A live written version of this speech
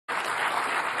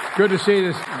good to see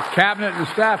this cabinet and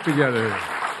staff together here.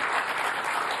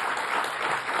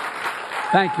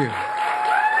 Thank you.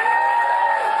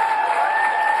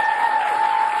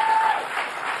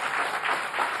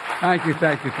 Thank you,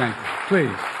 thank you, thank you.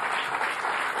 Please.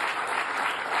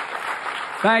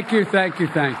 Thank you, thank you,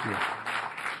 thank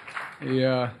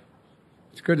you.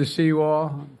 It's good to see you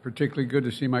all. Particularly good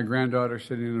to see my granddaughter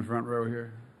sitting in the front row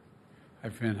here.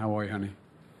 Hi, Finn. How are you, honey?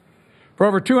 For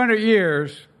over 200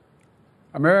 years,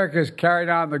 America has carried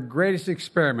on the greatest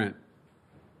experiment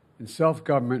in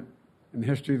self-government in the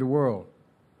history of the world.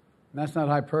 And that's not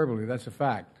hyperbole, that's a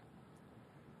fact.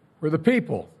 We're the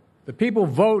people. The people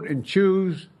vote and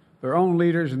choose their own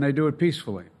leaders, and they do it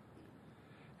peacefully.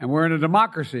 And we're in a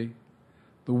democracy.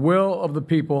 The will of the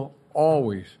people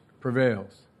always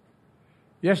prevails.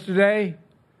 Yesterday,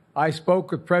 I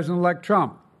spoke with President-elect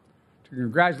Trump to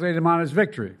congratulate him on his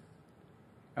victory.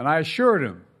 And I assured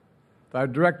him that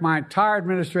I'd direct my entire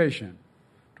administration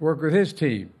to work with his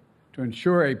team to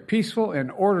ensure a peaceful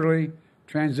and orderly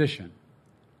transition.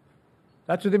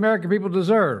 That's what the American people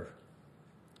deserve.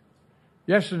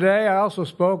 Yesterday, I also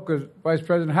spoke with Vice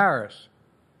President Harris.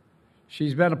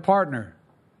 She's been a partner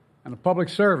and a public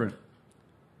servant.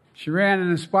 She ran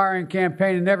an inspiring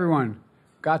campaign, and everyone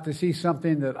got to see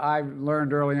something that I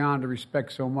learned early on to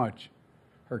respect so much,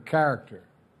 her character.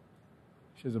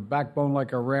 She has a backbone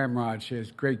like a ramrod. She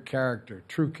has great character,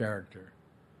 true character.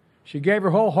 She gave her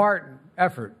whole heart and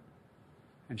effort,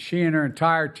 and she and her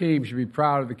entire team should be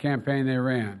proud of the campaign they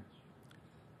ran.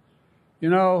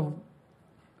 You know,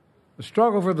 the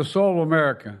struggle for the soul of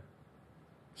America,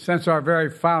 since our very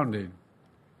founding,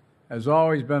 has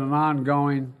always been an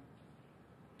ongoing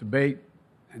debate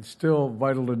and still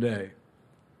vital today.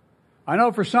 I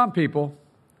know for some people,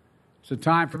 it's a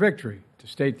time for victory, to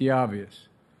state the obvious.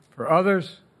 For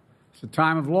others, it's a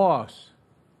time of loss.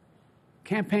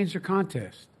 Campaigns are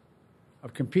contests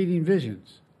of competing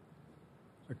visions.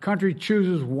 The country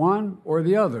chooses one or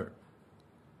the other.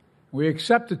 We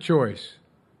accept the choice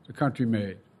the country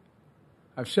made.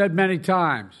 I've said many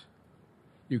times,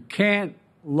 you can't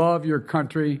love your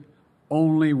country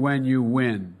only when you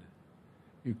win.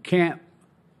 You can't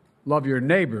love your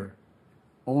neighbor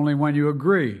only when you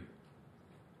agree.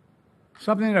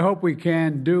 Something I hope we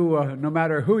can do, no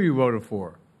matter who you voted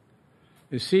for,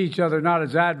 is see each other not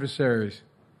as adversaries,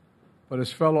 but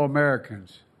as fellow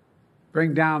Americans.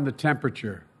 Bring down the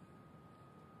temperature.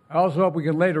 I also hope we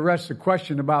can lay to rest the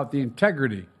question about the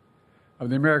integrity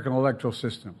of the American electoral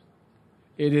system.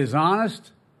 It is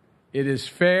honest, it is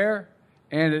fair,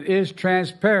 and it is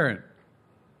transparent.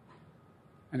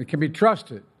 And it can be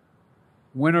trusted,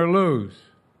 win or lose.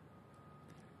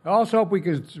 I also hope we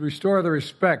can restore the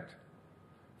respect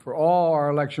for all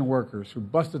our election workers who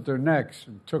busted their necks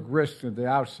and took risks at the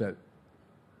outset.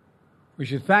 We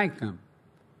should thank them.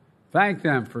 Thank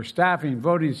them for staffing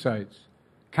voting sites,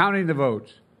 counting the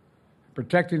votes,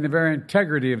 protecting the very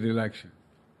integrity of the election.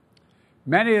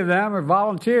 Many of them are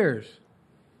volunteers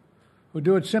who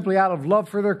do it simply out of love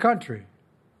for their country.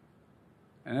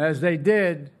 And as they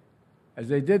did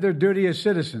their duty as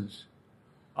citizens,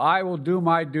 I will do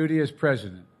my duty as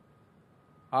president.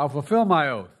 I'll fulfill my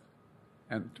oath,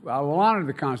 and I will honor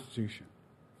the Constitution.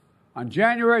 On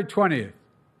January 20th,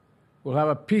 we'll have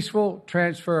a peaceful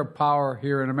transfer of power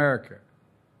here in America.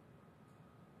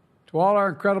 To all our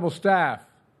incredible staff,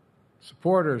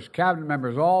 supporters, cabinet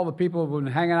members, all the people who've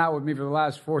been hanging out with me for the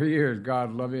last 4 years,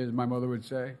 God love you, as my mother would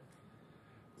say.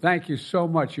 Thank you so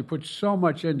much. You put so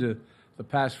much into the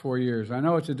past 4 years. I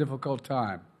know it's a difficult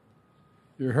time.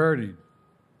 You're hurting.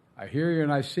 I hear you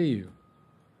and I see you.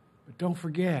 But don't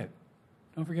forget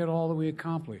all that we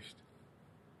accomplished.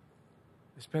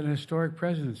 It's been a historic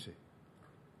presidency.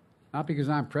 Not because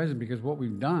I'm president, because what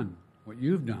we've done, what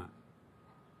you've done.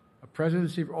 A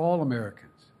presidency for all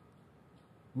Americans.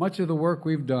 Much of the work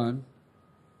we've done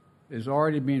is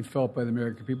already being felt by the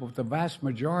American people, but the vast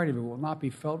majority of it will not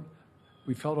be felt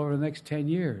over the next 10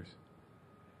 years.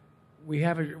 We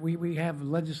have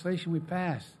legislation we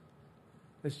passed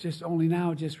that's just only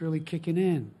now just really kicking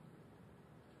in.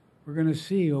 We're going to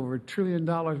see over $1 trillion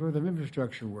worth of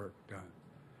infrastructure work done,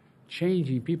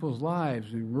 changing people's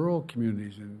lives in rural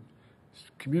communities and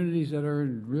communities that are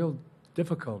in real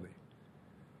difficulty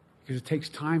because it takes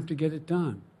time to get it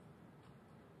done.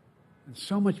 And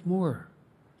so much more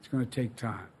it's going to take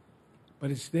time,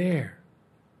 but it's there.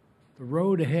 The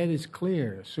road ahead is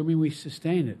clear, assuming we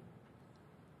sustain it.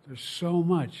 There's so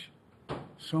much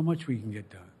we can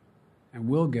get done and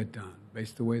will get done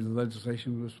based on the way the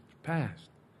legislation was passed.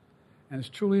 And it's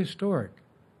truly historic.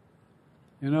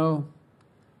 You know,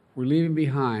 we're leaving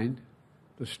behind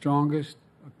the strongest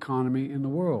economy in the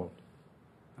world.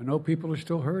 I know people are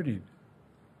still hurting,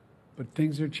 but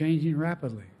things are changing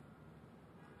rapidly.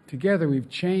 Together, we've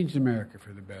changed America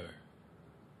for the better.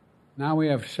 Now we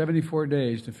have 74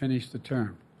 days to finish the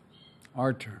term,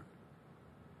 our term.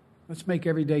 Let's make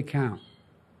every day count.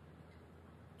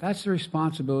 That's the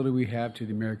responsibility we have to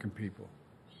the American people.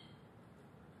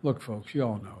 Look, folks, you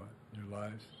all know it in your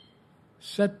lives.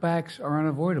 Setbacks are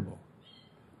unavoidable,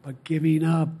 but giving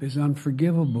up is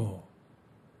unforgivable.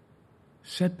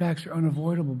 Setbacks are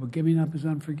unavoidable, but giving up is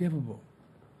unforgivable.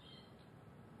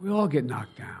 We all get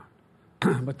knocked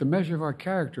down. But the measure of our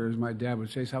character, as my dad would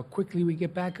say, is how quickly we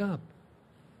get back up.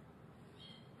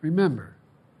 Remember,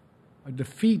 a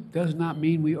defeat does not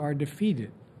mean we are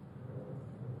defeated.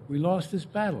 We lost this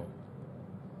battle.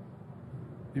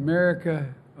 The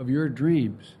America of your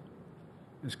dreams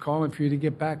is calling for you to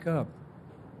get back up.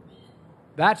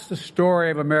 That's the story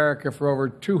of America for over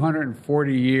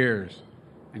 240 years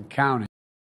and counting.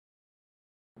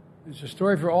 It's a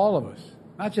story for all of us,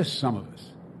 not just some of us.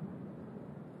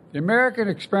 The American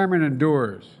experiment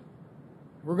endures.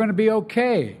 We're going to be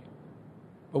okay,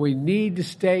 but we need to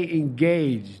stay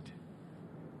engaged.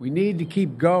 We need to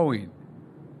keep going.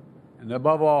 And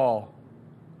above all,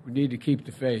 we need to keep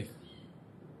the faith.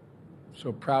 I'm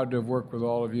so proud to have worked with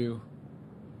all of you.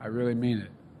 I really mean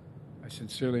it. I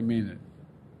sincerely mean it.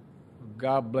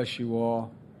 God bless you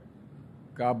all.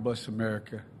 God bless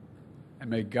America. And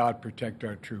may God protect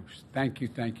our troops. Thank you,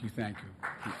 thank you, thank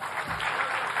you.